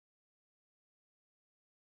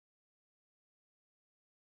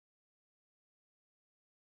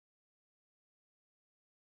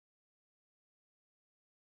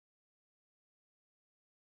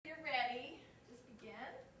ready, just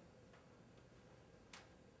begin.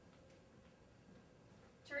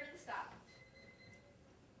 Turn and stop.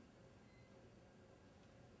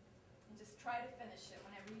 And just try to finish it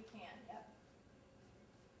whenever you can. Yep.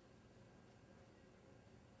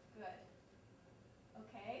 Good.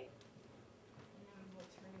 Okay. And then we'll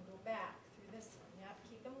turn and go back through this one. Yep.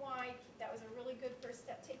 Keep them wide. That was a really good first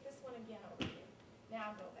step. Take this one again over here.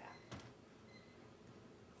 Now go back.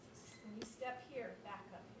 When you step here, back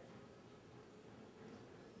up here.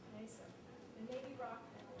 Okay, so and maybe rock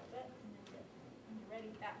that a little bit, and then dip. When you're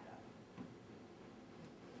ready, back up.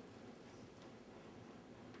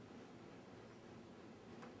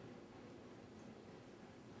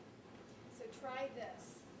 So try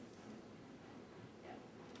this. Yeah,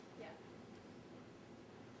 yeah.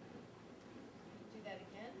 Do that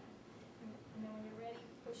again. And then when you're ready,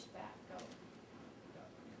 push back. Go. Go.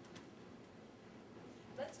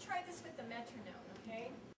 Let's try this with the metronome,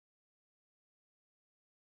 okay?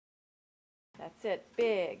 That's it.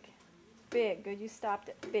 Big. Big. Good, you stopped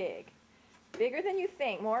it. Big. Bigger than you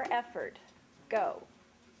think. More effort. Go.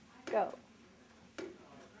 Go.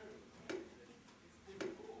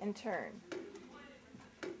 And turn.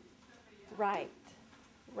 Right.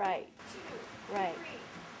 Right. 2, right. 3.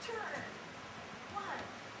 Turn. 1,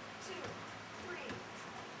 2, 3.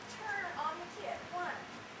 Turn on the kit. 1,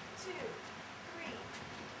 2, 3.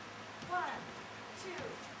 1, 2.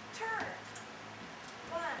 Turn.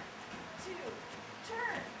 1, 2.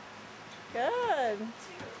 Turn. Good. 2.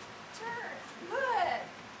 Turn. Good.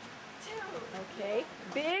 2. Okay.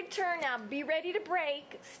 Big turn now. Be ready to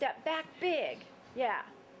break. Step back big. Yeah.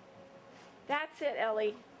 That's it, Ellie.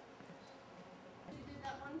 You did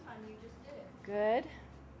that one time. You just did it. Good.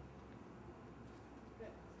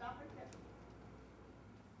 Good. Stop right there.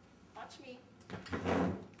 Watch me.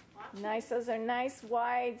 Watch Nice. Those are nice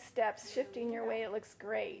wide steps. Shifting your weight. It looks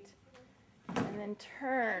great. And then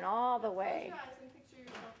turn all the way. Close your eyes and picture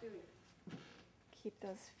yourself doing it. Keep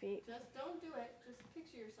those feet. Just don't do it. Just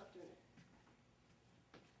picture yourself doing it.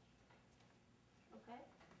 Okay?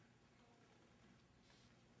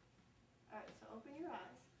 Alright, so open your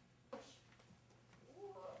eyes. Push.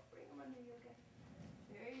 Whoa, bring them under you again.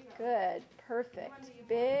 There you go. Good. Perfect.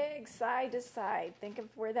 Big side to side. Think of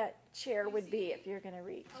where that chair would be if you're going to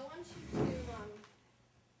reach. I want you to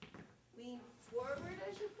lean forward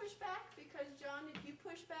as you push back, because, John, if you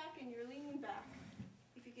push back and you're leaning back,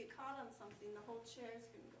 if you get caught on something, the whole chair is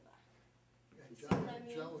going to go back. You see what I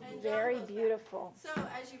mean? And John Very goes beautiful. back. So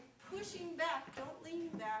as you're pushing back, don't lean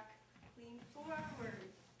back, lean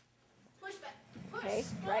forward. Push back. Push. Okay,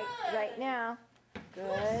 Good. right now.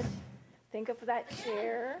 Good. Think of that Again.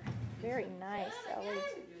 chair. Very nice, Good, Ellie. again.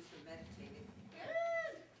 Do some meditating.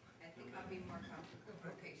 Good. I think I'll be more comfortable.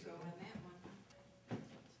 Okay, so on that one.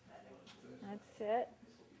 That's it.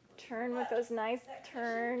 Turn with those nice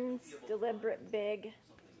turns. Deliberate, big.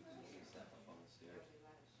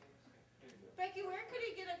 Becky, where could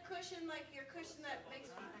he get a cushion like your cushion that makes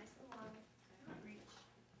me nice and long? Reach.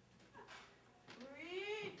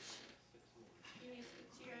 Reach. You need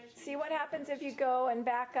to cheer as you See what happens if you go and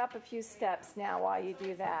back up a few steps now while you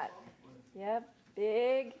do that. Yep,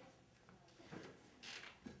 big.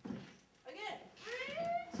 Again.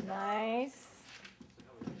 Reach. Nice.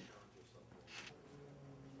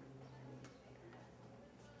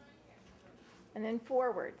 And then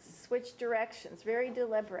forwards. Switch directions. Very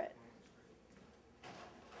deliberate.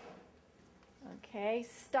 Okay,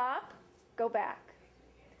 stop, go back.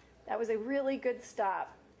 That was a really good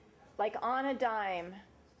stop. Like on a dime.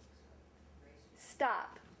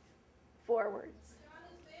 Stop. Forwards. John,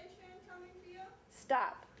 is Van Tran coming for you?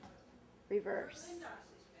 Stop. Reverse. Linda.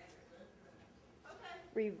 Okay.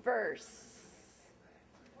 Reverse.